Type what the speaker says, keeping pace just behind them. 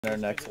Our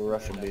next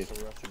Russian beef.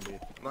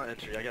 I'm not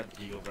entry, I got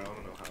Deagle, bro. I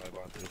don't know how I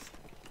bought this.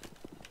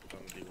 I'm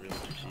gonna be real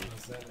cheap.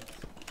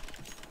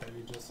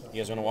 You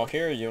guys wanna walk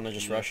here or you wanna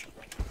just rush?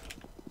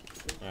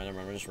 Alright, never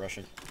mind, we're just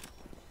rushing.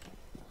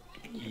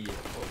 Yeah.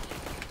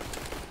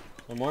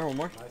 One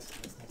more. Nice.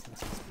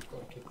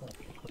 Keep going.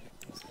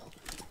 Let's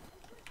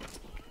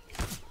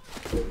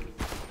go.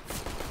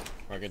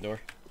 Market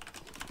door.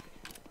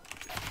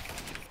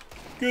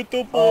 Get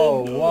the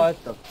ball! Oh,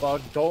 what the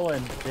fuck?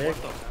 Dolan, dick.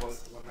 What the fuck?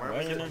 Why are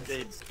we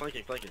getting flank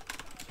it?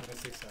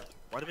 26 out.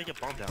 Why did we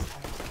get bombed down?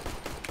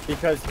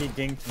 Because he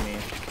dinked me.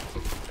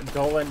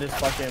 Dolan just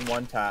fucking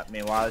one-tapped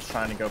me while I was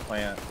trying to go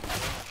plant.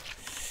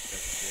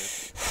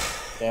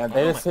 Damn,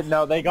 they just hit,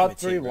 no, they got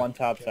 3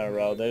 one-taps in a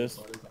row. They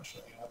just...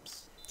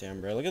 Damn,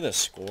 bro, look at this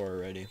score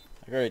already.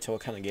 I can already tell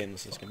what kind of game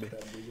this is gonna be.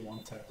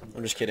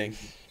 I'm just kidding.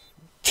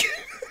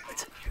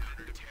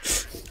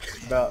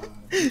 Bro,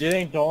 do you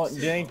think Dolan's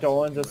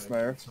a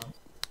smurf?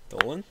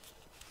 Dolan?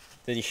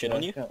 Did he shit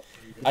on you?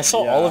 I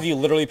saw all of you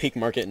literally peek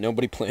market,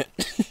 nobody plant.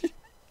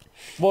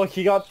 Well,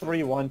 he got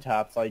 3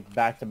 one-taps, like,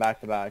 back to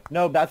back to back.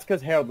 No, that's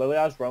because Harold, literally,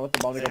 I was running with the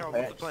bomb to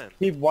go plant.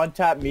 He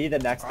one-tapped me, the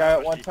next guy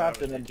at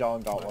one-tapped, and then John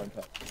got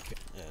one-tap.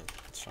 Yeah,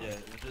 it's fine. Yeah,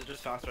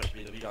 just fast rush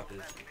me, we got this.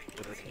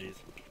 With SMGs.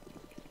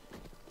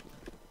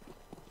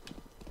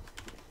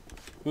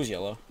 Who's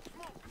yellow?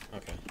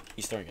 Okay,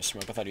 he's throwing a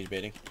smoke. I thought he was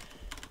baiting.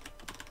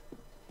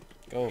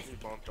 Go.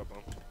 Bomb, drop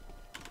bomb.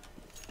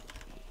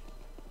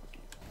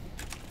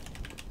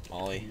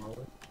 Molly.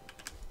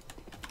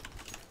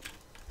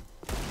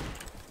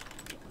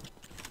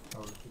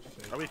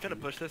 Are we finna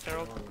push this,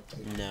 Harold?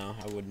 No,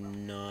 I would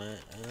not.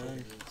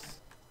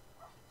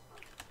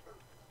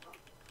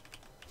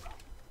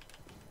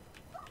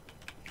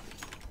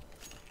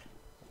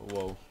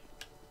 Whoa.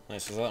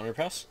 Nice, was that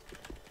underpass?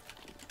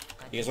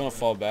 You guys want to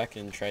fall back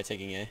and try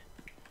taking A?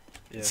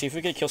 Yeah. See if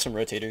we could kill some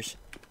rotators.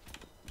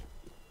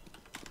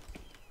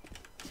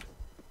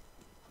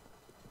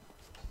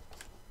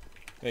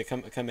 Wait,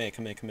 come A.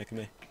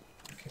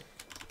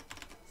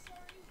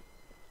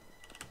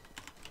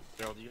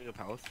 Harold, you gonna go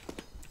palace?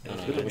 No,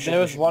 There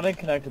was one in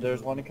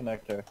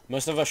connector,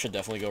 Most of us should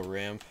definitely go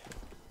ramp.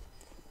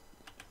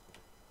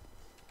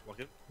 Walk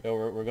in. Yo,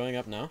 we're going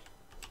up now.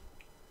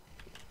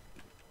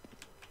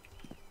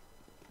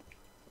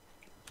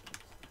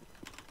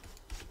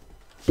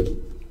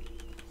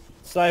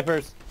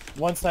 Snipers.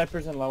 1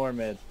 sniper's in lower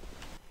mid.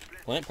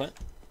 Plant. What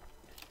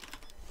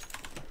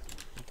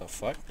the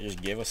fuck? They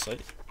just gave us sight.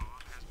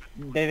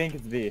 They think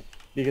it's B,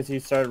 because he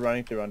started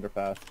running through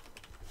underpass.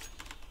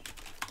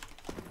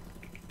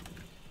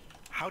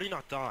 How do you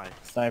not die?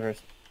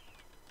 Snipers.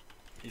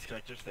 These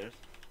connectors, stairs.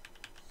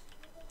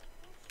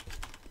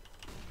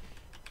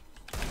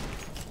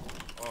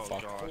 Oh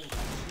Fuck. gosh.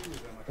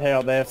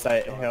 Harold, they have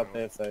sight. He's gonna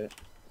take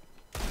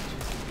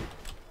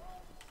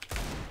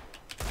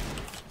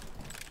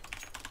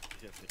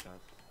that.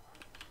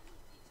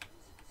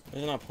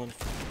 There's not point.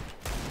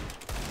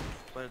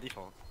 Plan a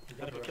default. You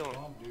gotta go kill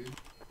him.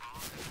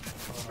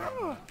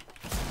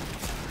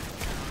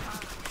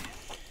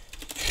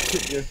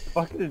 You're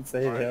fucking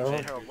insane, Harold.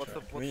 Hey, Harold, what's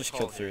We just the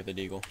killed call 3 with the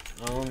deagle.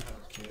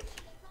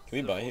 Can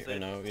we buy it or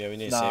no? Yeah, we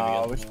need to Nah,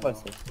 save we again. should play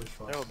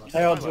safe.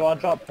 Harold, do you want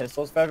to drop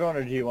pistols for everyone,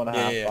 or do you want to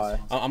have buy?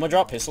 I'm gonna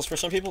drop pistols for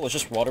some people. Let's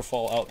just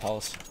waterfall out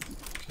palace.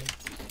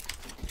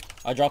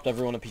 I dropped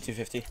everyone a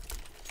P250.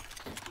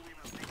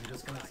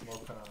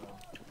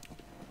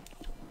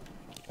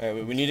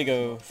 Alright, we need to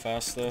go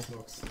fast though.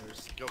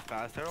 Go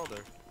fast, Harold,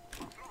 or?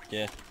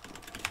 Yeah,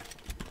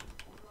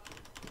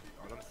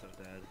 Oh, I'm so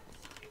dead.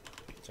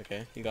 it's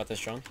okay. You got this,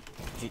 John.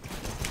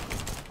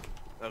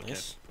 Okay.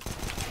 Nice.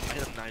 I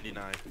hit him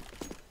 99.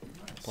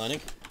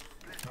 Planning?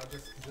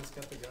 Just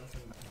get the guns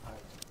and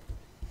hide.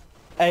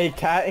 Hey,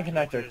 cat and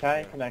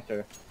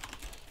connector.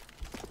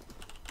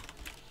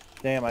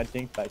 Damn, I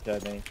dinked that kid, I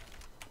think.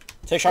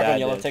 Take shotgun, Yeah, I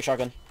yellow. did. Take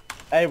shotgun.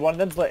 Hey, one of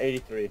them's lit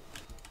 83.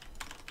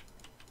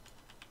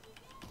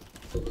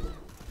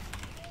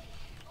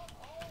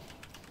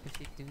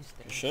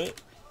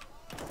 Shit.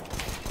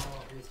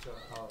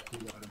 He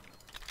got him.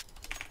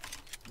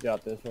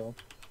 Got this, bro.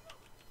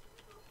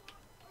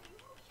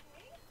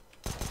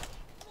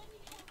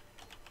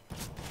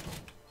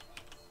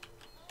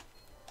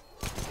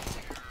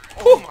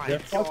 Oh my They're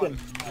god! fucking-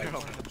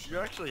 Harold,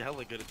 you're actually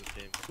hella good at this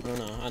game.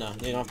 I know.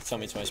 You don't have to tell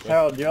me twice, bro.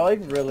 Harold, you're like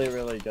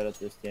really good at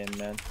this game,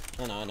 man.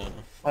 I know.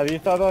 Have you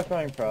thought about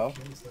going pro?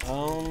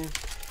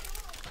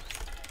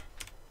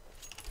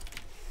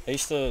 I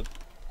used to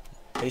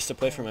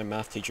play for my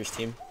math teacher's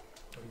team,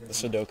 the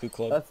Sudoku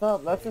club.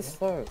 That's a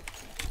start.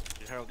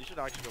 Dude, Harold, you should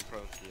actually go pro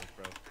in CS,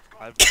 bro.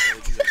 I've been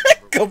told you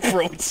that. Go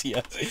pro,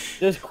 yeah.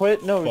 Just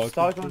quit. No, Fuck.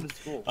 stop going to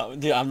school.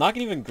 Dude, I'm not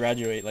gonna even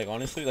graduate. Like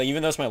honestly, like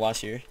even though it's my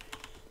last year.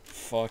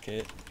 Fuck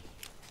it.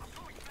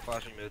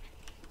 Flashing mid.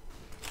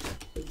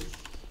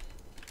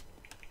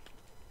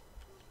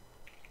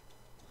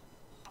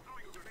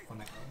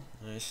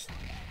 Nice.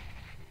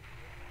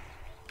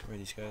 Where are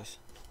these guys?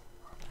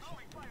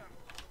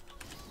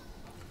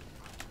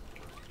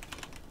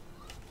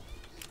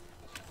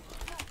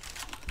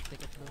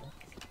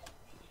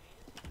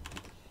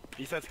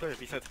 B-side's clear,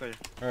 B-side's clear.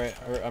 Alright,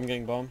 I'm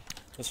getting bomb.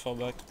 Let's fall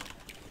back.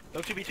 No,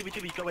 2B, 2B,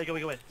 2B, go away, go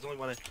away, go away. There's only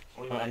one A.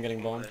 Only one A. I'm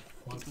getting bomb.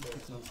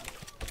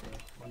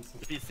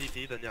 If he's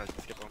CT, then yeah,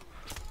 skip bomb.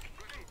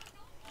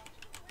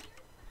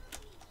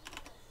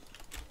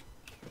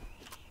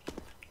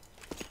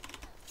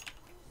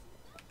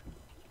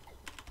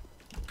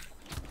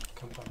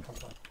 Come on.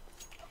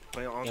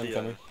 Play on Yeah, I'm the,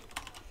 coming.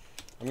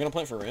 I'm gonna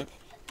plant for ramp.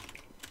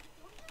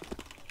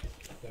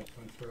 Yeah,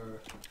 come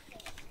for...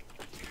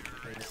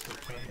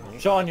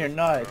 John, you're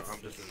nuts.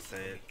 I'm just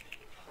insane.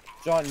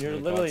 John, you're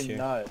Really literally bots here.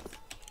 nuts.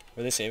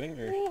 Are they saving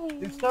or?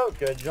 You're so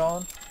good,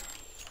 John.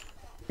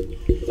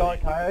 John,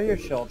 can I have your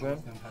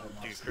children?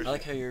 Dude, I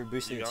like how you're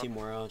boosting You the got- team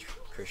morale,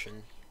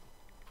 Christian.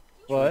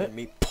 What?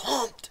 Me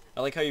pumped!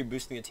 I like how you're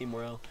boosting the team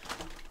morale.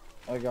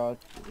 I got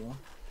you.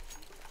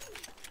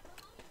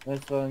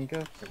 Let's go. I'm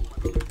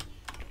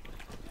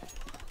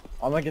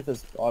gonna get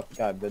this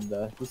guy bid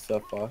though. He's so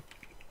fucked.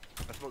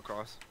 I smoke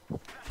cross. Come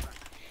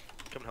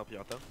and help you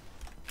out though.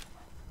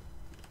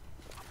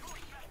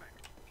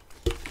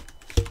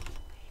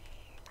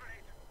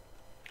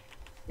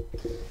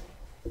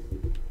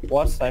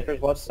 Watch snipers,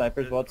 watch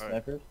snipers, watch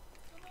Alright. snipers.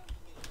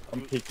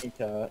 I'm peeking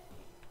cat.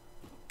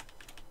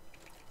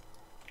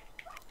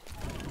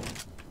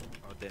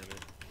 Oh damn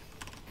it.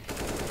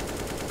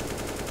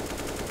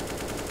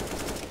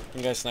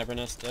 You guys sniper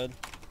nest dead.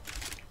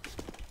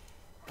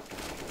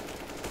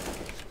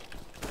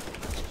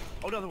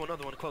 Oh, another one,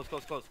 close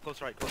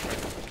right.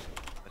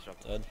 Nice job.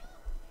 Dead.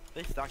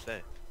 They stacked A.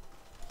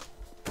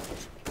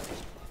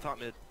 Top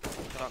mid.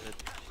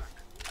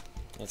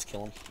 Let's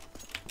kill him.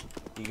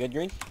 You good,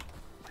 Green?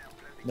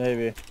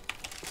 Maybe.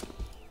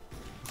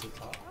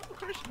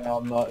 No,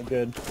 I'm not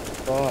good.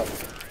 Fuck.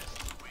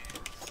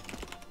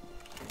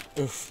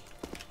 Oof.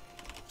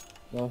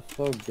 No,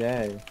 so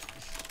gay.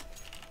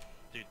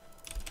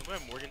 Somewhere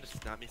Morgan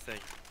just snapped me saying,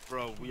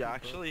 bro, we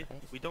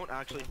don't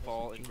actually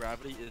fall and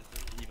gravity isn't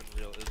even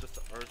real. It's just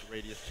the Earth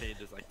radius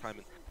changes like time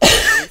and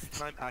space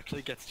time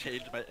actually gets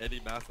changed by any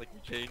mass like we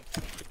change.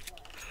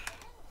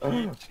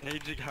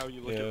 Changing how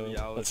you look at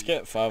reality. Let's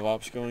get 5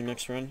 ops going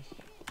next run.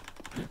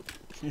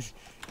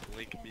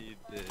 Link me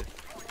this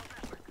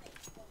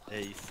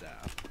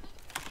ASAP.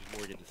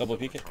 Morgan is Double so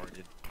peek it.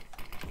 retarded.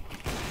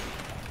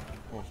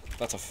 Oh,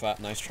 that's a fat,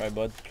 nice try,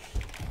 bud.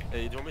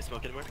 Hey, do you want me to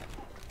smoke anywhere?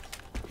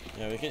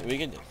 Yeah, we can.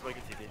 Smoking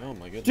CT. Oh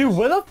my goodness. Dude,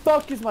 where the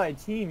fuck is my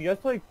team? You guys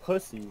play like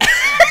pussies.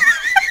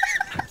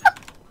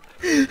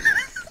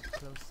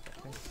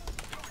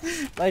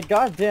 Like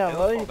goddamn, Yeah,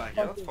 what are let's you fall back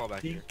here, let's fucking fall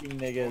back here. thinking,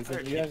 niggas? Our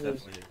Like, team's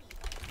definitely here.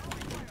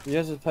 you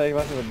guys just play a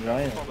bunch of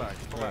vagina. Fall back.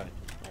 Alright.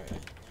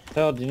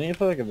 Hell, do you need to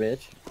play like a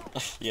bitch?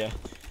 Yeah.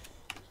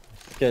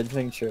 Okay, just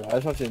making sure. I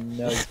just want you to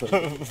know. You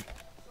play.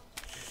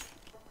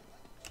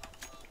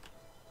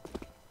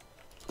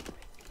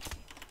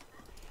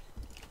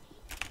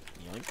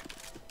 Yoink.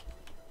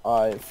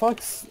 Alright,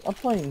 fucks. I'm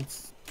playing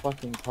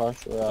fucking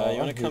Clash Royale. You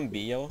wanna come B,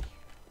 yellow?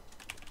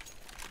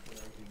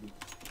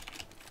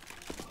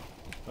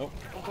 Oh.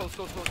 Oh, close.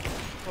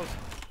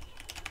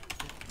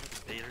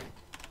 Bader.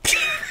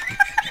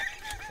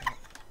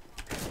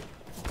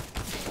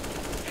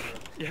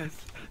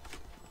 Yes.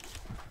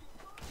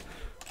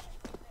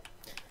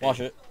 Watch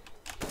it.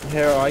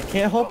 Haro, I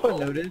can't help but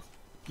notice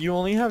you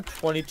only have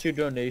 22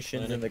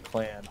 donations in the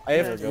clan. I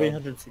have There we go.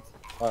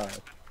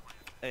 365.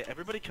 Hey,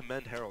 everybody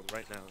commend Harold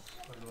right now.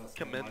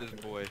 Commend this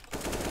boy.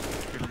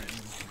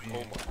 Oh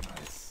my.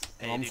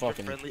 Hey, I'm dude, you're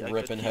fucking friendly, a good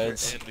ripping leader,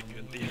 heads. and a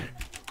good leader.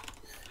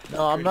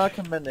 No, I'm not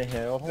commending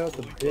Harold. Harold's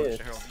a Oh my gosh,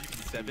 bitch. Harold, you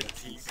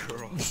 17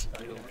 girls.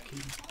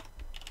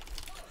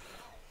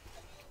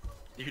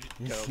 Dude,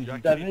 Harold, you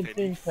actually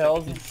 17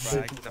 kills and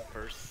frags in the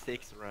first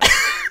 6 rounds.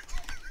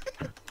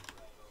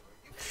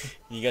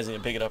 You guys need to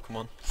pick it up, come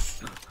on.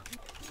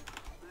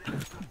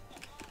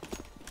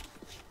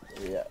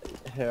 Yeah,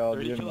 Harold,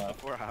 30 you're kills not.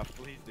 before half,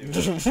 please do.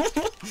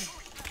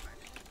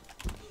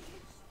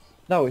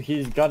 No,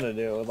 he's gonna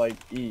do it, like,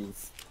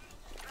 ease.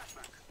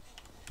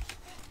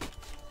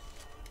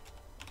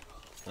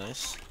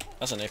 Nice.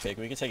 That's an A pick,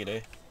 we can take it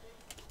A.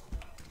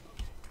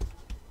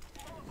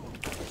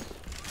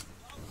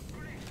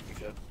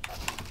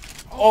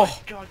 Oh my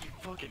god, you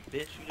fucking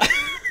bitch.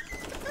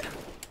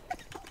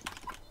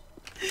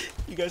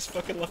 You guys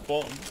fucking left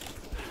bottom.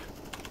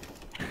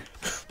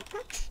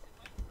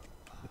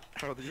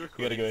 Harold, did you You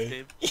gotta record go this A.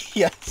 game?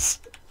 Yes!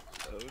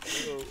 Oh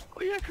no.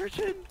 Oh yeah,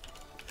 Christian!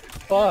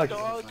 Fuck.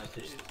 Dog.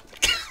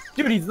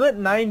 Dude, he's lit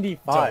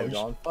 95, Dodge.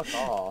 John. Fuck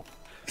off.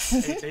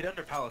 Hey, nade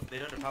under palace, you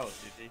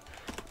see?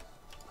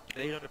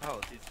 Nade under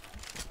palace, he's...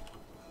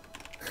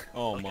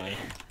 Oh Okay. my.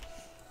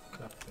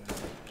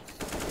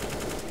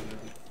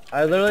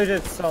 I literally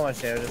did so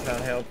much damage this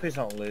round, Harold. Please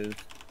don't lose.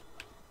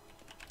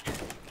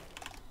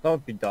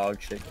 Don't be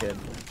dog shit, kid.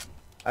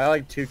 I got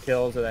like 2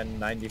 kills and then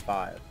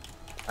 95.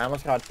 I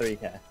almost got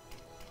 3k.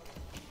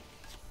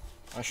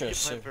 I should You have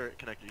can plan saved. for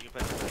connector, you can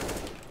plan for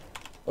connector.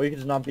 Or you could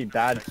just not be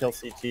bad, kill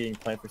CT and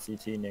plan for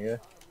CT, nigga.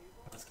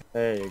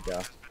 There you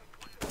go.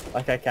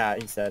 Like a cat,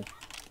 he said.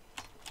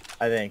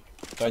 I think.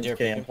 I'm Glad you're just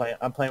kidding. peeking.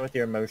 I'm playing with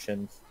your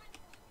emotions.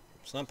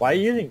 It's not Why are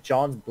bad. you using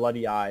John's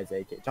bloody eyes,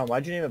 AK? John,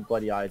 why'd you name it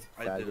bloody eyes?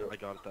 I did it. I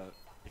got that.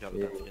 I got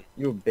that skin.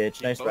 You a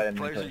bitch. Nice Both red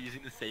players are inventory.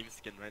 using the same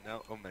skin right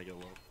now. Omega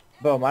low.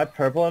 Bro, my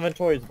purple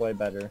inventory is way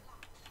better.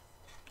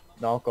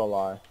 Not gonna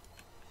lie.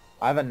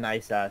 I have a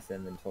nice ass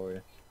inventory.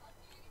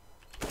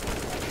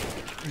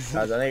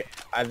 Guys, I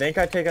think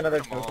I take another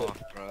Come purple. on,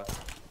 bro.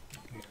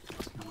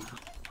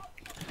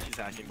 He's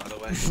hacking, by the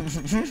way.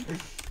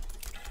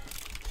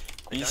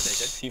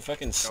 He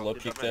fucking slow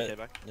drop peeked my that. AK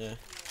back. Yeah.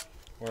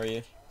 Where are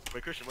you?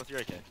 Wait, Christian, what's your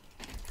AK?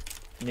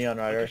 Neon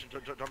Wait, Rider.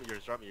 Christian, drop me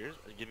yours,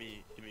 and give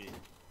me,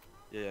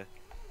 yeah.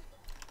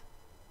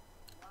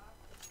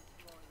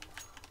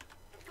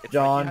 It's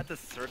John. like you had to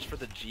search for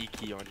the G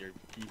key on your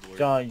keyboard.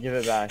 John, give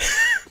it back.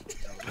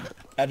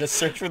 I had to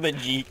search for the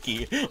G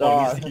key.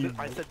 John.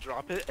 I said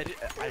drop it, and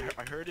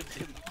I heard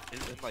him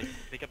like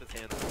pick up his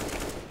hand.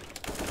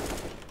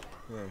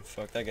 Oh,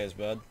 fuck, that guy's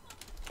bad.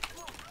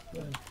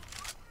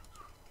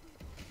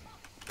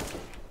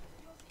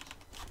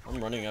 I'm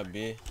running up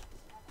B.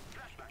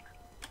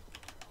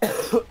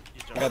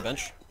 I got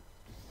bench.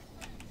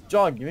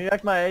 John, give me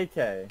back my AK.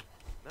 No,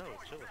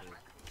 chill with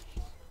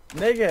it.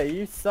 Nigga,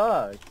 you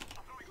suck.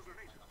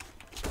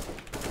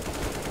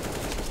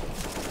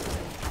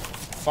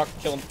 Fuck,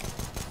 kill him.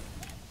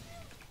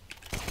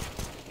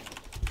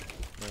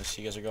 Nice,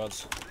 you guys are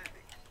gods.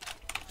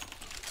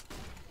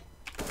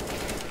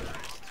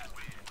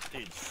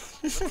 Dude,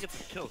 let's get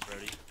some kills,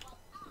 Brody.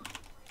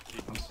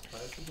 I'm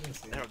surprised you didn't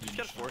say Haro, did you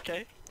get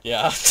 4K?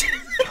 Yeah.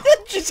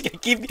 Just gonna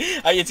keep.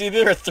 It's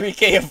either a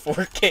 3K or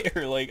 4K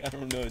or like I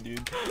don't know,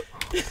 dude.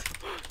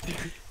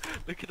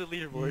 Look at the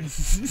leaderboard.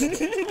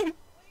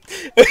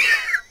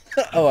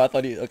 Oh, I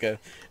thought he. Okay,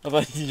 I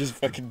thought he just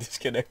fucking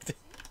disconnected.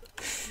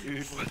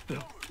 Dude, what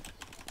the?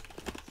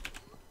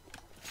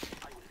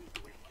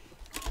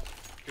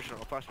 Christian,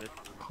 I'll flash mid.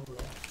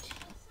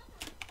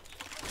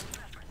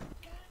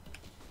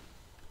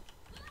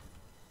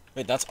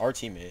 Wait, that's our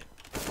teammate.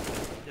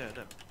 Yeah,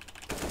 no.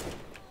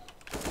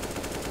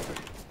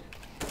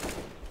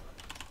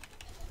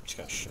 Just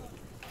got shot.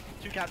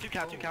 2 cat. He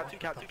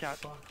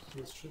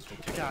was just 2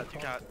 cat.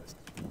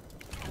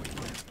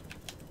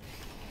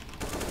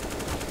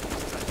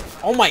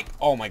 Oh my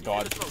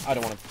god. I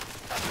don't want to.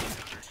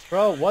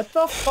 Bro, what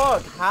the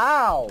fuck?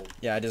 How?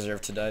 Yeah, I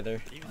deserve to die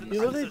there. He was in You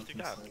the literally- there's 2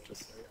 cat.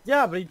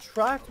 Yeah, but he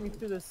tracked me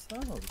through the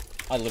sun.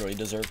 I literally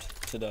deserved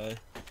to die.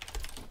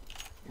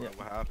 Yeah.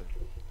 What happened?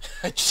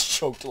 I just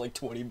choked like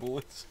 20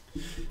 bullets.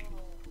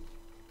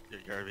 You're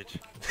garbage.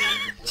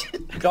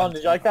 John,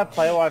 did you like that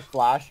play where I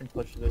flashed and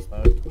pushed through the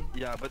smoke?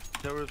 Yeah, but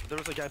there was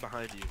a guy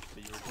behind you,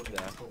 but you were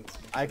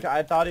dead.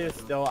 I thought he was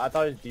still, I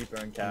thought he was deeper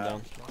in I'm cap.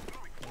 down.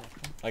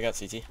 I got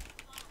CT.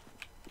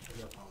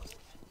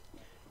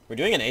 We're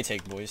doing an A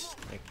take, boys.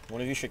 Like, one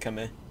of you should come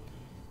in.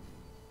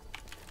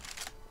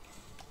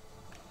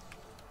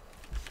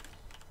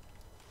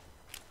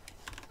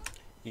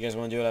 You guys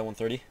want to do it at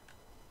 130?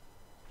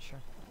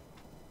 Sure.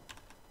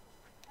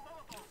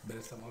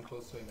 There's someone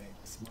close to me.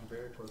 Someone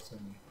very close to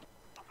me.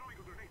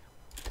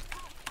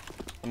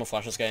 I'm gonna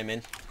flash this guy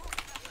in.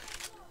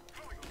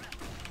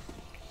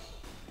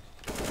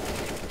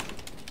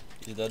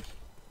 He's dead.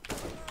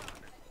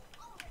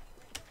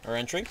 Are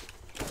entering?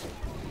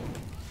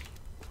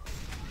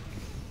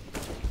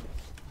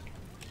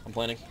 I'm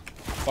planning.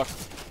 Fuck.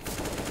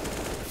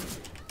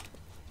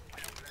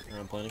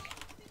 I'm planning.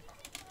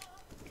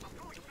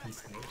 He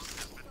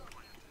stairs.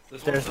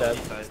 This Stairs one's still dead.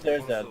 B-side. Stairs This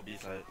one's dead. still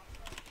B-side.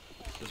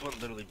 This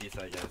one's literally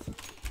B-side, guys.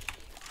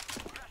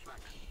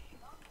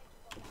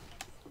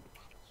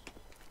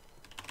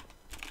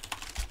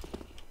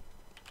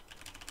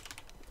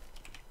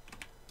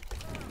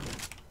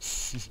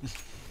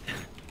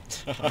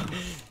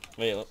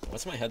 Wait,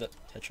 what's my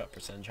headshot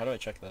percentage? How do I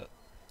check that?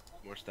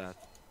 More stats.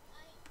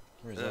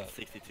 Where is that? That's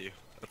 62.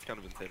 That's kind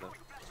of insane though.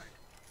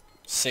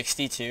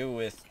 62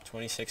 with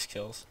 26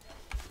 kills.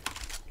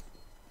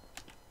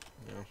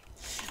 No.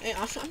 Hey,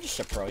 I'm just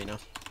a pro, you know.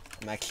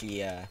 I'm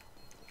actually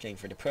playing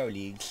for the pro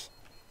leagues.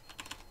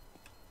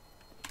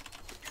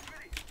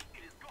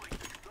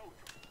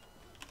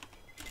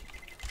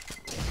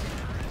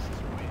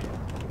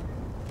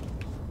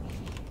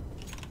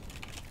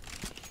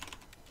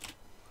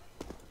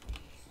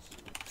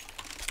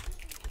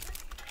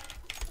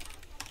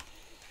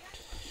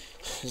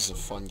 This is a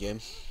fun game.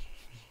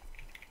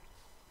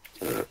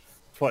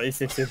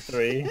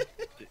 26-3.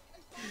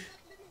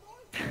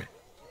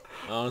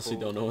 I honestly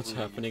don't know what's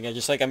happening. I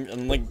just like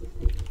I'm like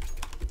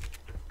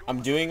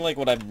I'm doing like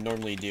what I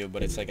normally do,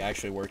 but it's like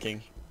actually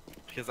working.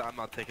 Because I'm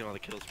not taking all the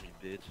kills from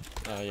you, bitch.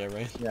 Oh yeah,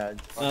 right. Yeah.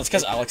 No, it's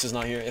because Alex is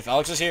not here. If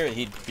Alex was here,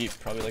 he'd be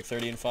probably like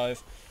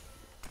 30-5.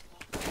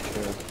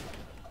 True.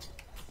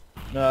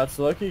 No, that's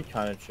lucky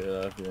kind of true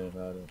though, if you think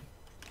about it.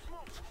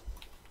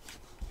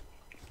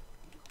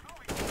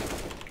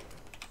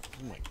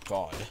 Oh my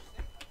god.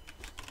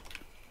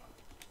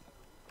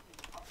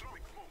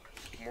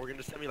 Morgan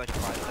just sent me like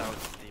 5,000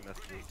 Steam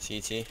messages.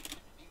 CT.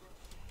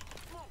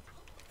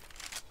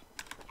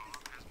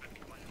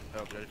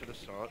 Oh, ready for the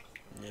shot?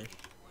 Yeah.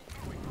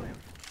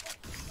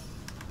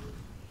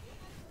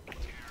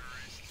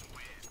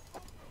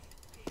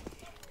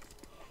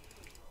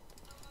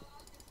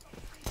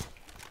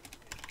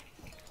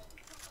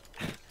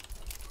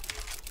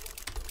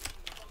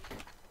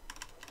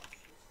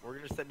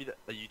 sent me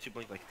a YouTube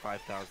link like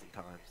 5,000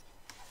 times.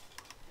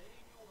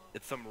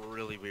 It's some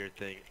really weird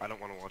thing. I don't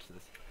want to watch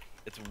this.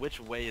 It's which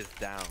way is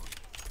down.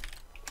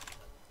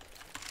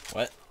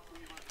 What?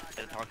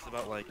 It talks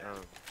about like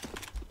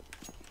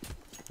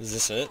Is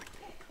this it?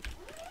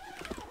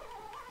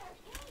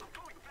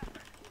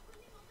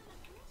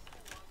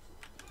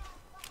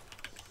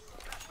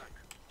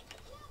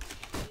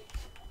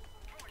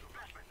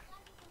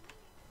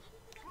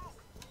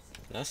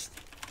 Nest?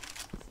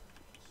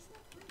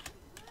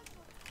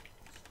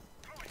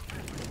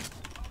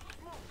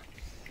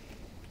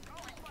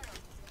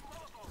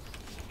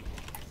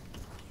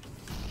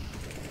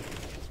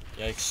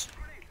 Yikes.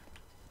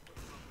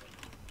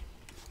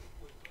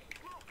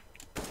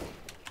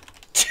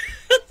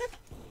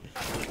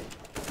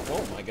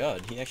 Oh my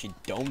god, he actually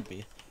domed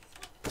me.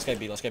 Let's get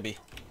B, let's get B.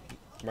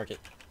 Mark it.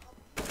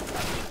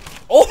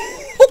 Oh!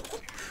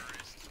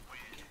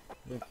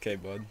 Okay,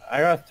 bud. I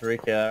got 3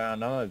 kills.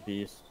 I'm a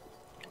beast.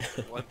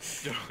 what?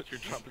 You're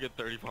dropping a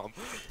 30 bomb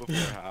before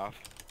half.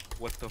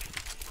 What the? This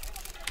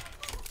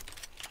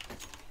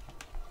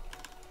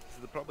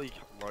is the probably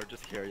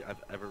largest carry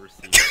I've ever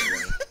received.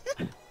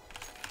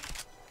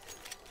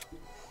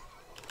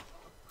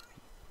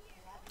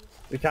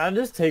 We kind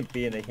of just take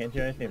B and they can't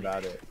do anything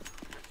about it.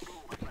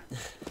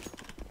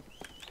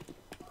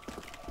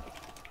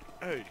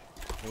 Hey.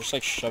 I'm just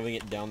like shoving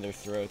it down their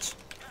throats.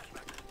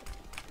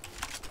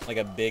 Like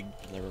a big...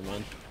 Never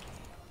mind.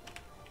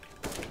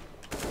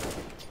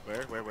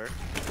 Where?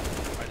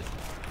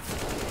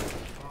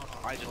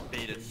 I just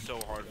baited so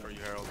hard for you,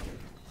 Harold.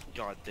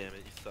 God damn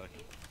it, you suck.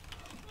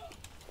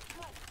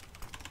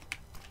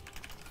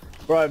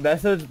 Bro, I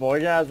messaged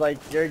Morgan, I was like,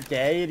 you're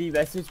gay, and he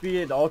messaged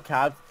me in all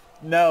caps.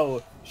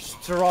 No,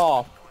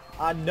 stop.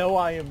 I know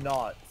I am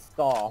not.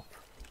 Stop.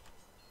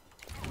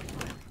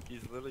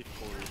 He's literally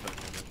 4 years old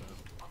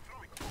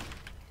right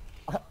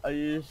now. Are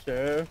you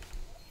sure?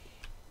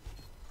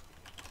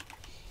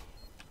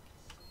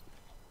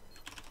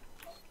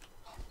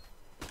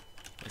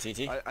 CT?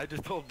 I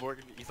just told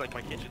Morgan, he's like, why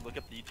can't you look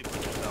up the YouTube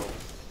link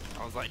yourself?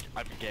 I was like,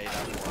 I'm gay,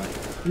 that's why.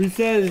 He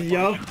says, Oh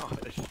yup.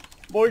 gosh.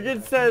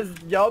 Morgan says,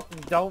 yup,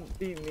 don't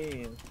be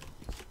mean.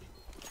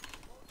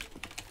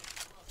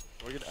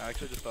 Morgan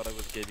actually just thought I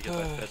was gay because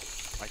I said,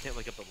 I can't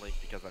look up the link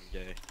because I'm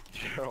gay.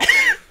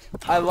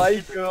 I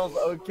like girls,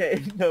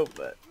 okay, no,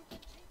 but...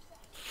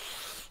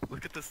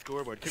 Look at the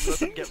scoreboard. Can we let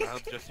them get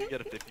rounds just so you get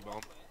a 50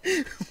 bomb?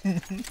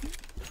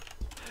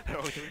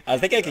 I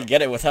think I could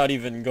get it without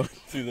even going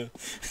through the...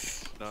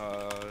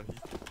 Nah,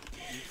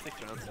 you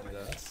 6 rounds to do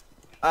that.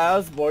 I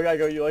asked Morgan, I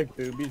go, you like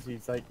boobies?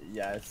 He's like,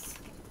 yes.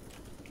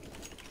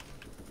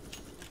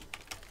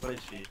 Play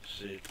sheet.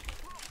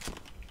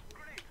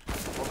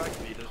 Go back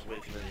to me, there's way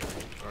too many.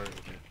 Alright,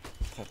 okay.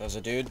 Thought that was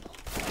a dude.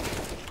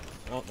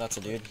 Oh, that's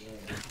a dude.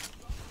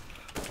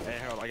 Hey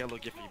Harold, I got a little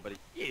gift for you, buddy.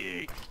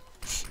 Yeah.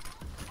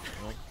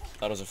 Oh,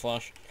 that was a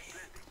flash.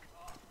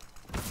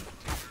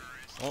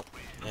 Oh,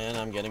 and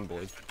I'm getting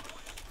bullied.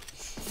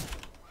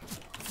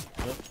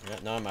 Oh, yeah,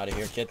 now I'm out of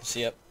here, kid.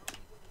 See ya.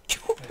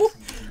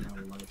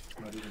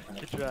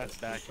 Get your ass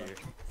back here.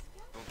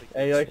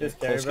 Hey, you like this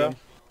carry, Close bro? game.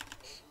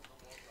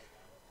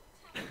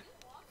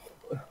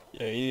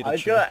 Yeah, you need I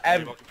to chill. got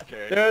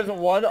there's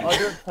one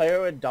other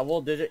player with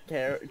double-digit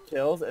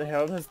kills, and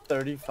Harold has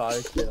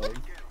 35 kills.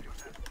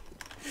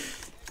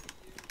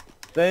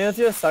 Then it's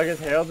gonna suck as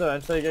Harold's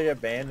eventually gonna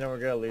get banned, and we're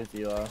gonna lose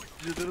Elo.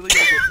 You're literally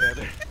gonna get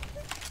banned.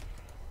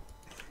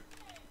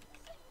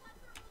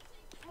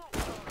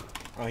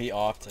 Oh, he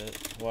offed it.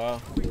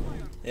 Wow.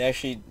 They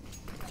actually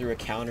threw a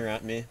counter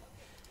at me.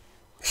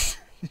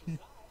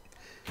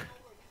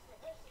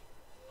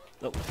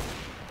 Oh.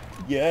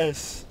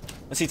 Yes.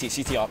 A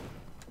CT op.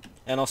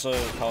 And also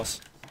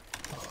house.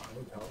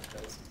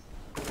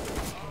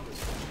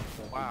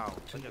 Wow,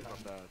 that guy's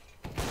not bad.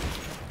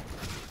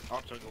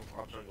 Off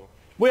jungle.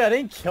 Wait, I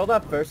didn't kill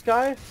that first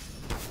guy?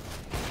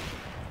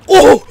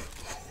 Oh!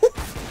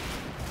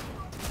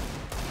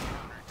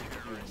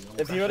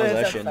 If you That would've was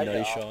hit actually a that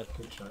nutty second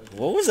shot.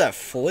 What was that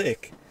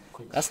flick?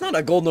 That's not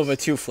a Gold Nova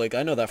 2 flick,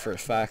 I know that for a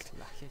fact.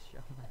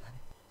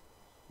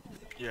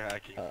 You're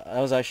hacking. That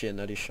was actually a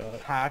nutty shot.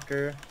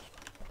 hacker.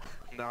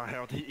 Nah,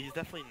 Harold, he's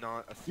definitely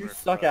not a You smurf,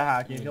 suck bro. at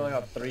hacking. You only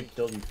got 3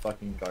 kills, you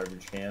fucking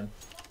garbage can.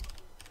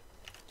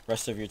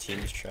 Rest of your team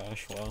is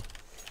trash, wow.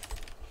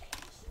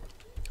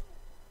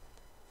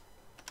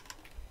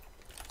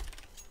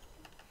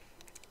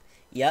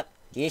 Yep,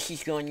 this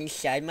is going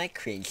inside my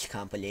cringe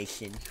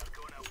compilation.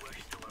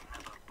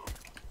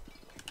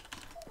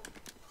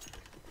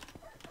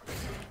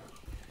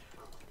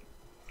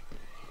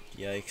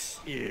 Yikes.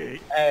 Yeah.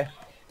 Hey.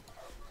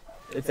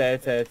 It's A.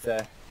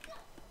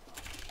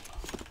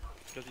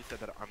 Because he said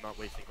that I'm not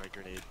wasting my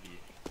grenade B.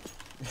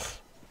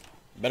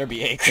 Better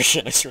be A,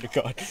 Christian, I swear to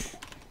God.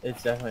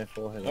 It's definitely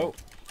full hit. Oh,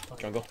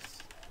 jungle.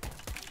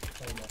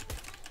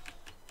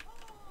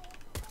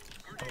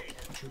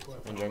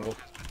 One jungle.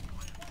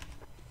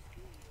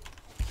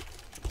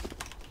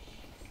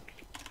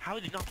 How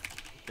did he not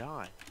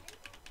die?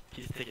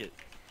 He's a ticket.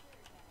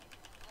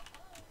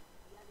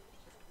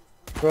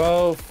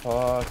 Bro,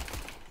 fuck.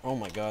 Oh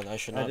my god, I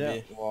should I not be.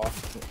 didn't walk.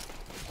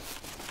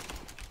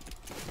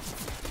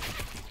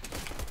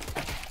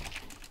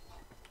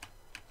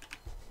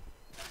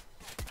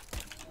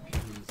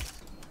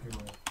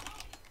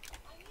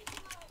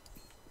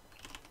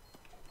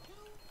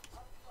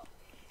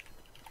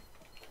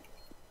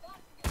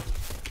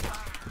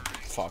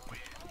 Fuck.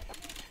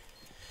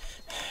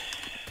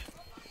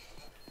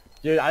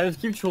 Dude, I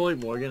just keep trolling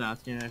Morgan,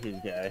 asking him if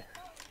he's gay.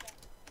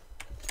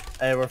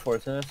 Hey, we're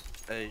forcing this.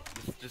 Hey,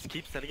 just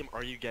keep sending him,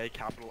 are you gay,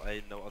 capital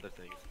A, no other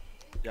things.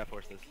 Yeah,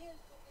 force this.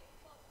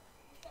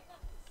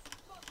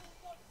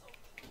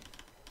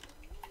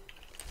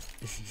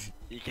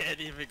 You can't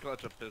even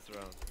clutch up this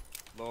round.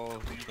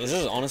 Lol. This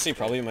is honestly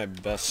probably my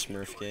best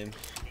Smurf game.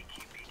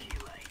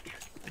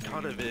 It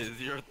kind of is.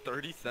 You're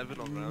 37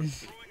 on round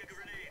 2.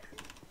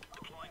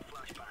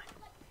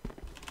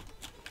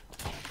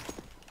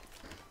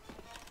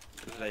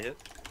 Did I hit?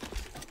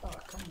 Oh,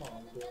 come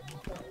on, bro.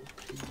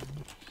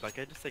 Like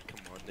I just say, come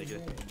on,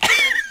 nigga.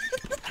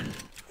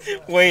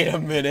 Wait a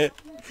minute.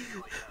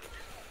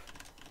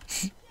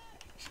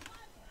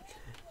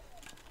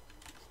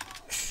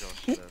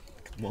 Josh, shut up.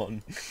 Come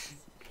on.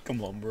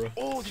 Come on, bro.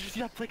 Oh, did you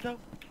see that flick though?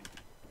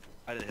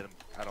 I didn't hit him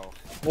at all.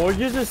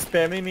 Morgan's just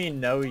spamming me,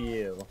 no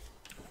you.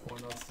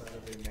 One outside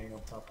of a main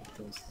on top of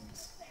those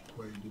things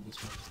where you do this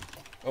one.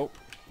 Oh.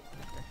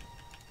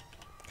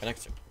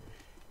 Connected.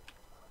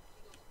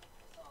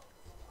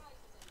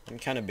 I'm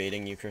kind of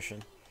baiting you,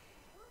 Christian.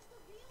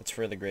 It's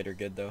for the greater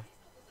good, though.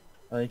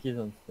 I think he's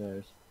on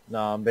stairs. No,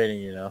 I'm baiting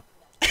you now.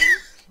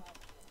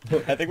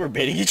 I think we're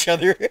baiting each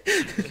other.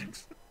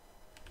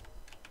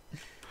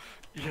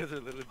 You guys are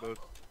literally both.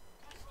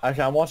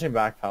 Actually, I'm watching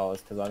Back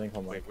Palace because I think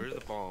I'm Wait, like. where's the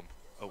bomb?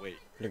 Oh wait.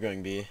 They're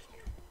going B.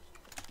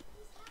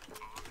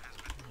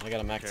 I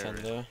got a Mac 10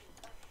 Carry. though.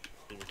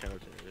 Finger counter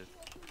it is.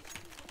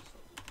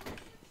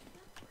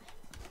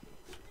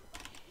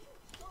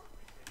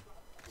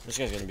 This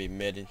guy's gonna be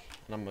mid, and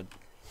I'm a.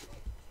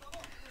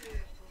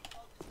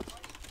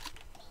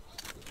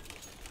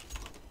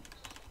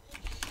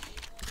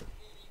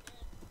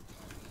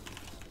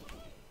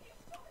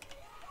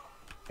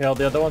 Harold,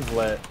 the other one's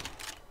lit.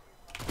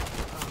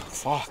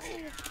 Fuck.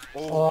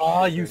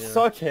 Oh, you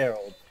suck,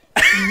 Harold.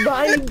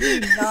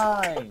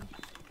 99.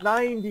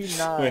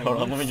 99. Wait, hold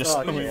on. You Let me just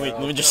suck, let me wait.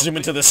 Harold. Let me just zoom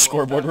into the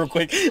scoreboard real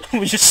quick. Let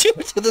me just zoom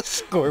into the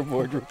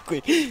scoreboard real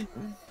quick.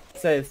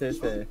 Say.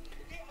 Hey,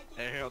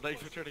 Harold,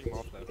 thanks for turning him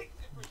off though.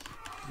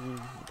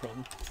 No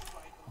problem.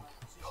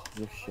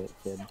 You shit,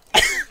 kid.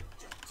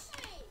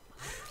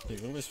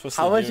 Dude, what am I supposed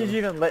How to much do? did you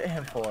even lit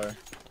him for?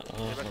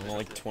 I don't know,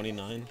 like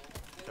 29.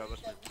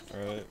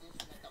 Alright.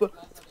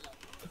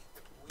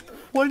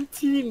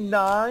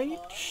 29?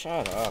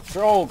 Shut up.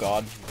 Oh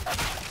god.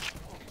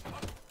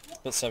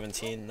 That's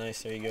 17.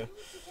 Nice, there you go.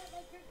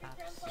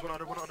 There's one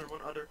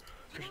under.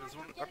 Christian, there's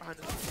one right behind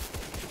us.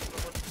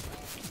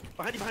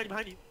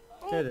 Behind you.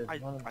 Oh, Dude, I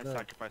one of those.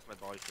 sacrificed my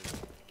body for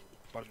this.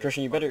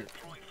 Christian, you better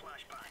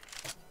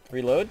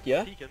reload,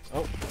 yeah? Peeking.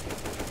 Oh.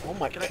 Oh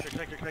my god.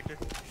 Connector.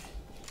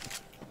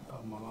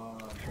 Come on.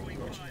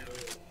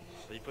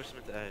 So you push him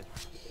into A.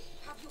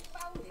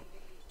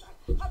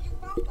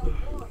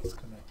 Let's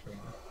connect right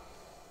now.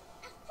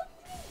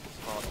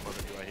 Oh, I'm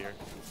under you right here.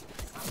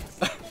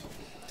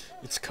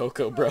 It's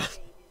Coco, bro.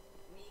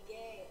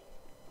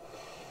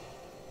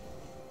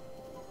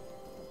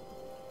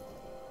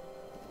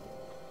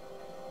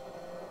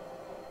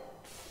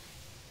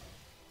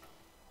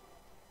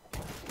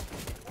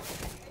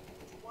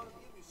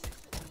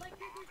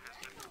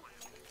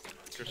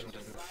 Christian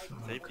doesn't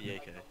save the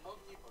AK.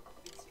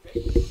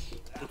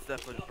 It's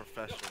definitely a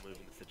professional move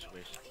in the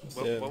situation.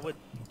 Yeah. What would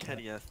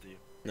Kenny S do?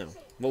 No.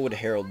 What would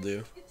Harold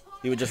do?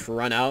 He would just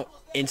run out,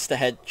 insta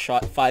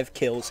headshot, 5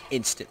 kills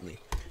instantly.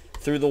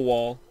 Through the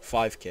wall,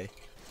 5k.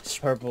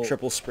 Purple.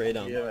 Triple spray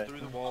down. Yeah.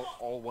 Through the wall,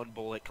 all one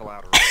bullet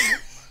collateral.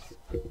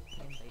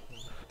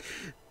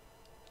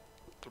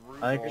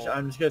 I'm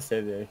just gonna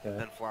save the AK.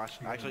 Then flash.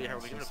 Actually,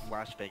 Harold, you're gonna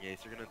flashbang Ace.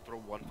 You're gonna throw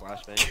one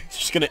flashbang.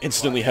 Just gonna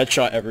instantly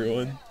headshot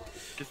everyone.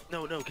 Cause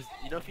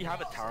you know if you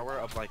have a tower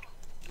of like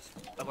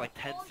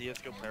 10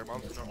 CS:GO player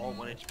bombs and they're all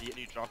 1 HP and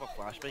you drop a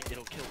flashbang,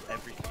 it'll kill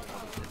every single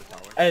one in the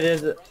tower. Hey,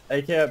 there's an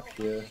AK up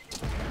here.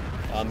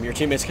 Your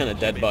teammate's kinda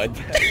dead, bud.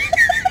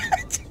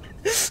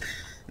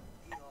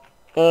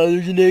 Oh,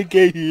 there's an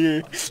AK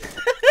here.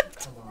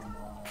 Come on,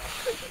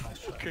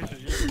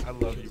 Christian, I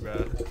love you,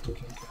 bro.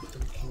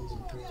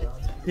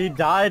 He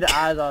died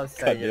as I was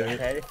saying damn it, it.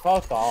 okay?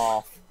 Fuck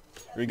off.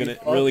 Are you gonna You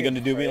really fucking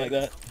gonna do me prick.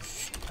 like that?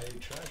 Are you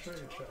trash or are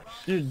you trash?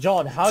 Dude,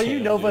 John, how you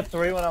Damn, Nova dude.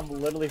 3 when I'm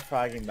literally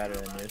fragging better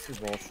than you? This is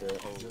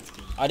bullshit.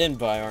 I didn't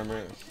buy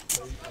armor.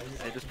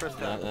 Hey, just press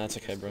Nah, tab. that's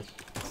okay, bro.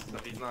 No,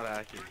 he's not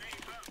active.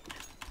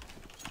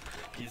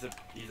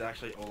 He's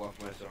actually Olaf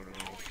my zone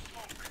now.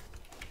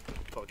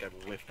 Fuck, I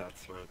whiffed that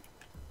smoke.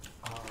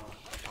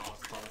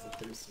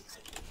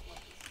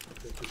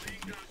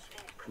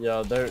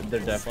 Yo, they're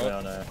definitely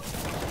on a.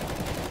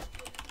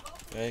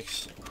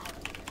 Yikes.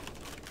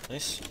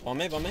 Nice. Bomb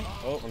me.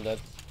 Oh, I'm dead.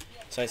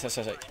 Sight.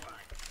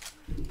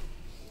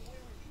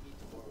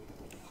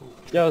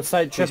 Yo,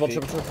 side triple. Please,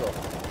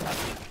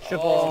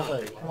 triple all the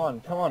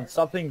way. Come on,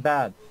 stop being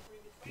bad.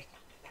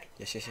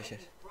 Yes.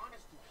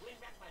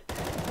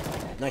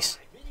 Nice.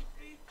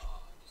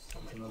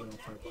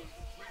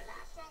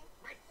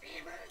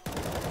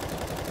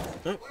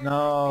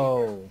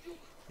 No.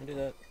 Don't do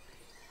that.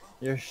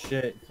 You're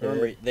shit, kid.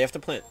 Remember, they have to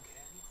plant.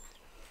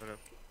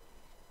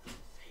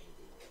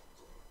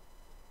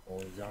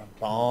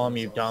 Bomb,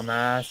 you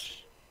dumbass.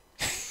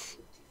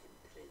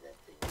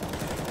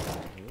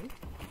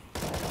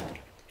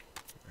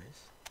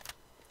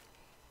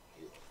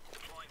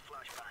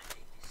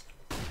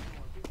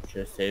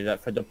 Just save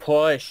that for the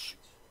push.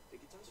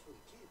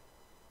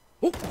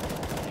 Oh,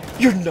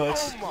 you're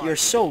nuts. You're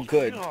so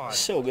good.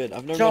 So good.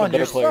 I've never met a John, better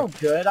you're player. so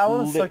good. I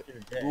want to suck your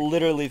dick.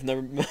 Literally, I've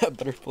never met a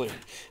better player.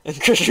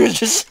 And Christian was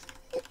just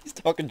he's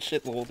talking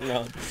shit the whole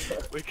round.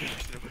 Wait,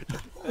 Christian,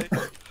 wait,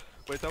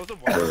 that was a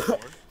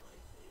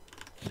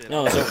 1v4?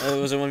 No,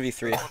 it was a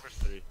 1v3.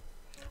 1v3.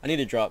 I need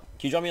to drop.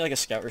 Can you drop me like a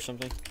scout or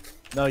something?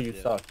 No, you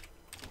suck.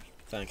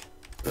 Thank.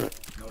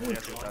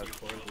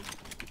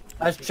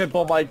 That's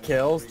triple my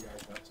kills.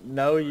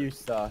 No, you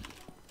suck.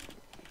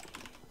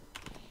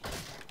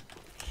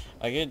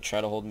 I could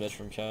try to hold mid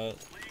from cat.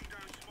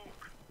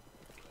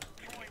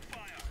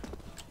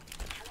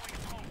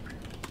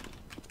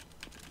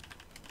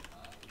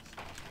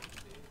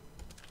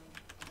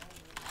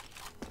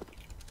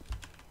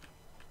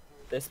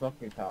 They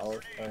smoke me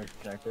power or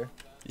connector.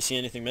 You see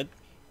anything mid?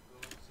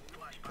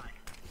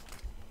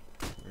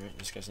 Alright,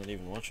 this guy's not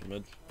even watching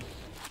mid.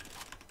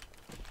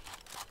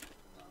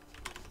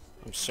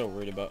 I'm so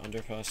worried about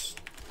underpass.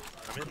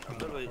 I'm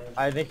literally.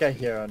 I think I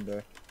hear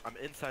under. I'm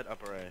inside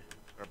upper A.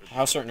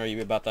 How certain are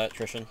you about that,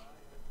 Trishan?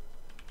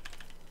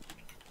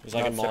 Because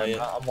I can molly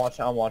it.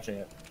 I'm watching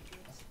it.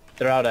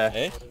 They're out A.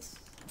 Hey?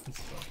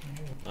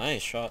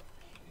 Nice shot.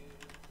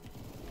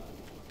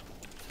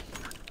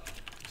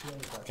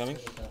 Coming?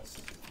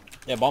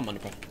 Yeah, bomb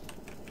underpass.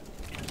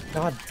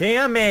 God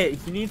damn it!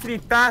 He needs to be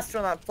faster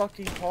on that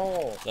fucking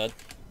call. Dead.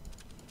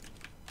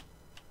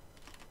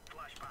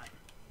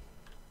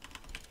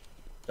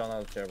 John, that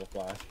was a terrible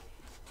flash.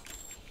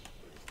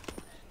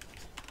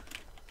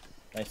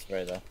 Nice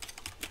spray though.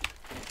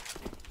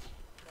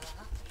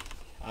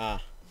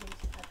 Ah.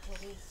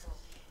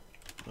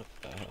 What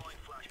the hell?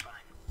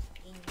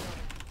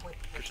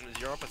 Christian, is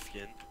your up a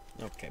skin?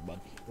 Okay, bud.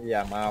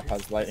 Yeah, my op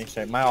has lightning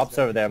strike. My op's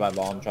over there by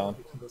bomb, John.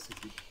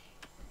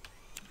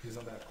 He's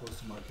not that close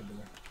to market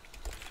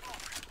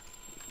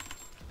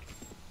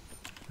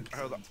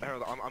Harold,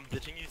 I'm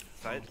ditching you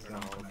side or no?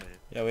 Okay.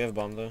 Yeah, we have a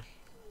bomb though.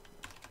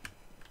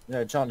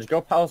 Yeah, John, just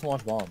go palace and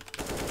watch bomb.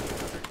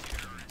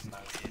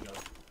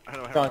 I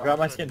don't know. John, grab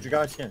my skin.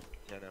 Grab my skin.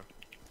 Yeah, no.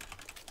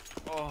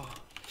 Oh.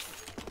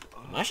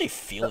 I'm actually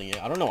feeling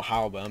it. I don't know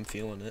how, but I'm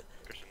feeling it.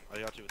 Christian, I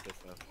got you with this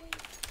though.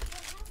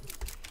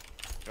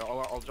 Yeah,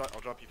 I'll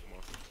drop you for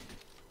more.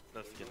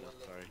 No skin, no,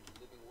 sorry.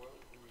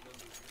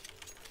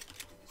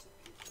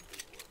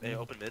 Hey,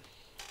 open mid.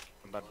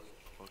 I'm about to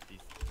fuck these.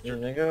 Your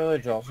nigga really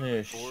drops me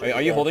a shit.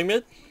 Are you holding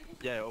mid?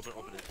 Yeah, open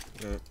it.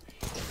 Yeah.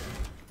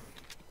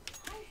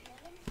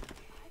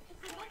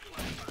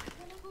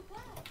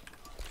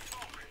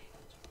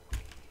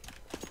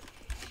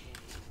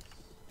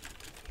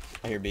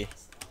 I hear B.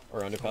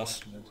 Or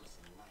underpass.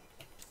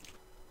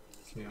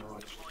 Okay, I'll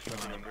watch.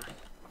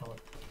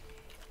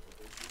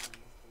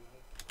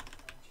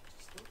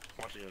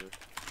 Watch the other.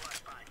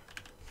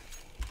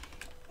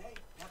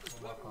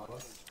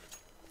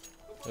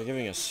 They're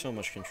giving us so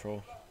much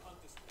control.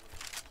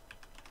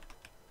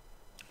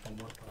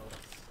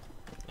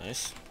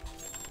 Nice.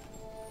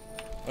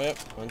 Oh yep,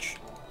 punch.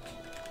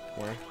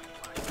 More.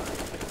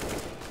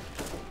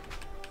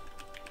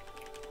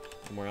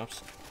 More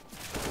ups.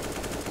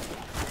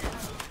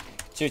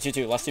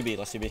 2. Last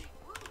 2B.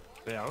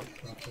 They out?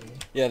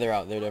 Yeah, they're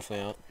out. They're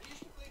definitely out.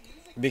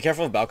 Be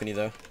careful of balcony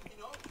though.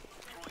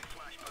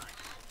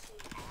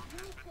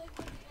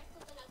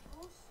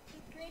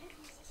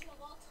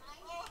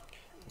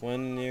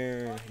 One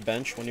near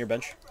bench.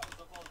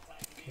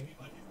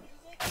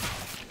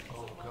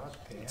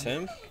 It's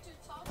him.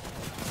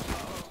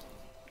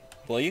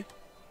 Below you?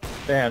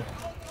 Damn.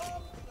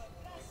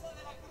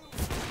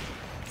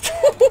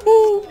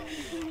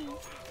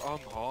 I'm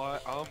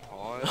hot.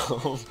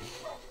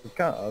 It's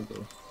kinda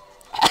ugly.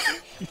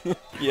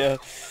 Yeah.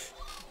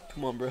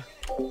 Come on, bro.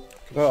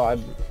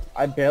 Bro,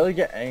 I barely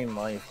get any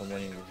money from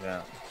winning the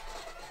round.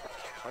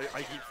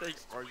 I keep saying,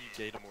 are you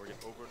gay to Morgan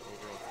over and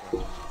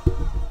over.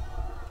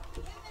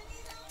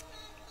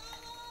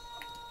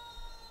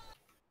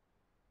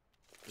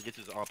 He gets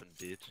his op and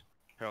bitch.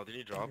 Harold, did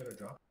you drop?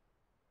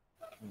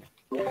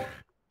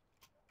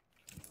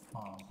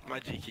 My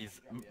G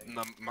keys,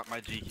 no, my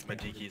G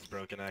key's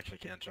broken. I actually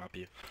can't drop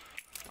you.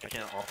 I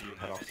can't off you and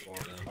head off small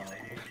now.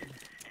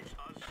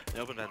 They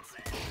open vents.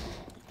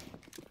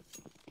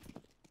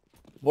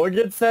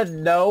 Morgan said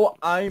no,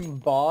 I'm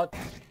bot.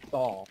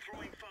 Stop.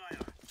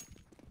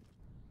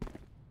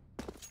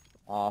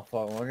 Aw,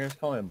 fuck, Morgan's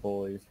calling me a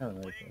bully. He's kinda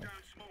like that.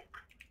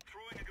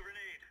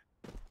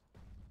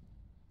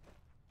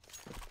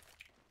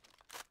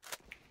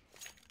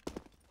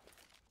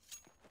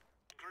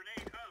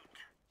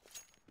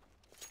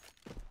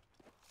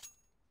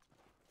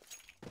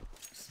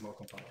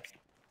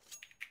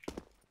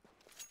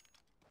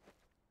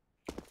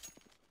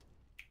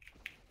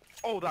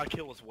 Oh, that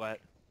kill was wet.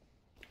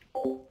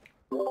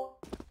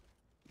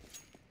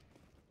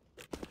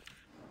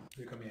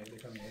 They come here, they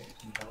come here.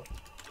 Need help.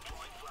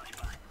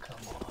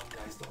 Come on,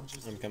 guys, don't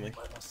just I'm coming.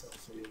 by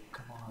myself here.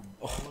 Come on.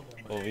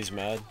 Oh, he's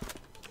mad.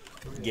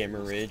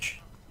 Gamer rage.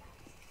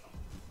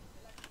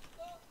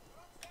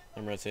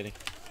 I'm rotating.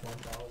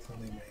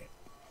 1,000 they made.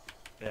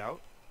 They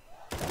out?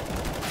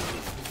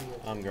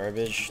 I'm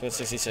garbage. Let's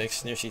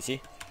 66 near CT.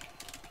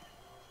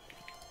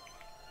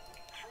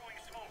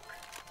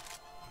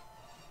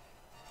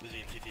 Is he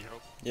in TT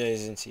help? Yeah,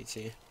 he's in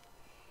CT.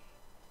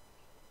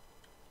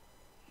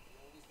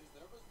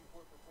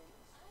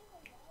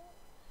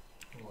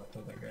 Oh, I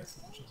thought that guy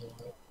said just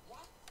hold up.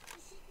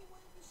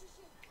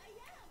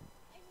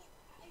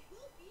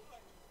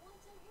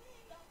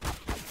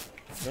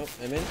 Nope,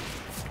 I'm in.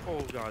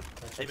 Oh god.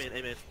 Amen,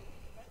 amen.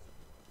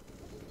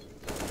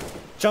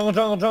 Jungle,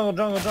 jungle, jungle,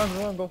 jungle,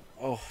 jungle, jungle.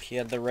 Oh, he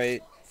had the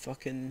right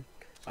fucking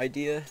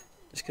idea.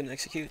 Just couldn't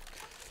execute.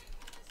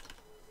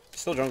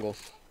 Still jungle.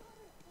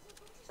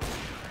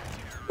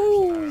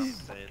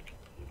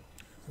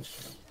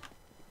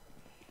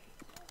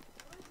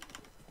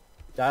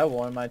 I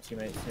warned my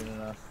teammates soon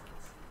enough.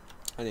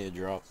 I need a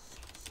drop.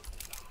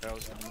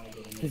 Cause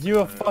you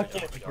a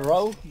fucking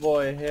growth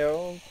boy,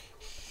 Harold.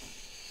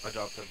 I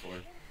dropped 10 for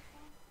him.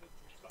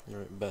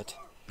 Alright, bet.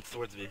 It's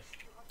towards me.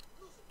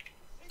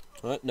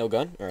 What? No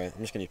gun? Alright,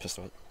 I'm just gonna use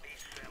pistol.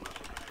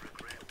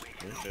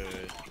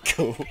 Okay.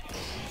 Cool.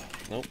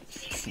 Nope.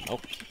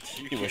 Nope.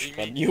 You wish,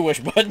 bud. You wish,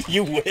 bud.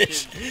 You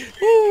wish.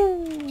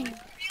 Woo!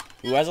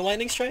 Who has a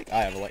lightning strike?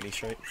 I have a lightning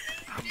strike.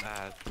 I'm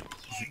mad.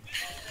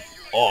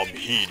 I'm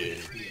heated.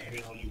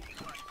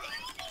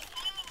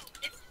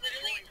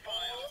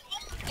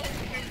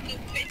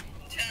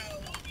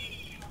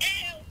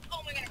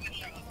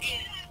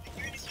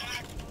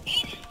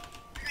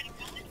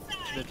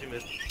 Two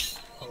mid.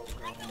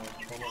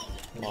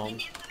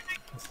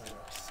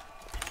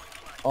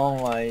 Oh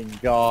my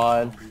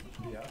god.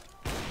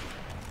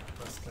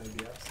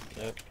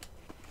 Yep.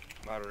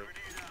 Ladder room.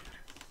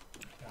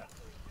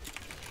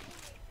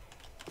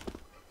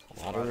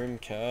 Ladder room,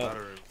 cat. Ladder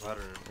room.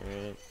 Ladder room.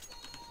 Alright.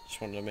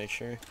 Just wanted to make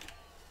sure.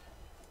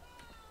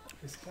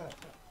 I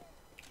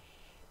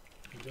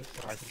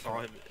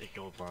saw him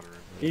go ladder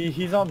room.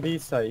 He's on B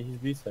site. He's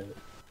B site.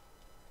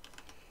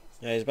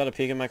 Yeah, he's about to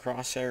peek in my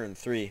crosshair in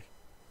 3,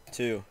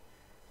 2,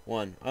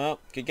 1. Oh,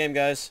 good game,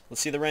 guys.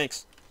 Let's see the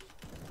ranks.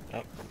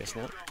 Oh, guess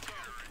not.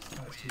 Yeah,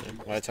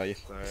 what'd I tell you?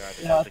 Sorry, I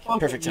didn't Yeah, have to kill.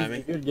 Perfect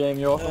timing. Good game.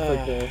 You're also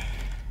okay.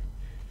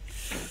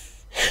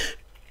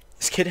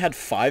 This kid had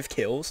 5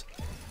 kills.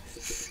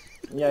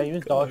 Yeah, he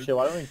was dog shit.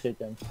 Why don't we kick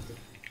him?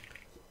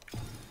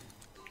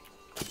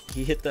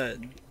 He hit that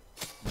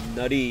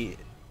nutty.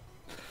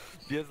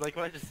 Do you guys like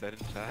what I just said in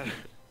chat?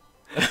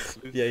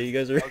 Yeah, you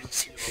guys are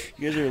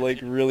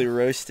like really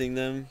roasting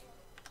them.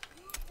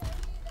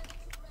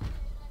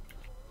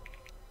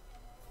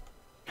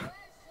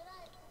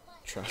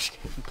 Trash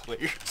can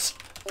players.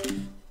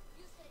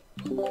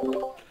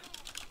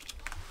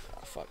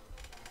 Ah, fuck.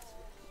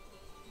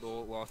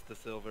 Noel lost the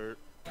silver.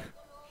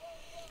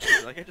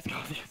 Like I just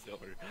called you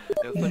silver.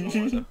 Yeah, let's play one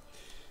more though.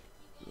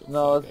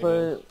 No, let's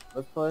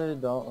play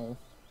Dauntless.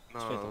 No,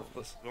 you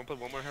wanna play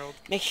one more, Harold?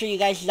 Make sure you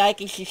guys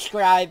like and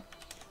subscribe.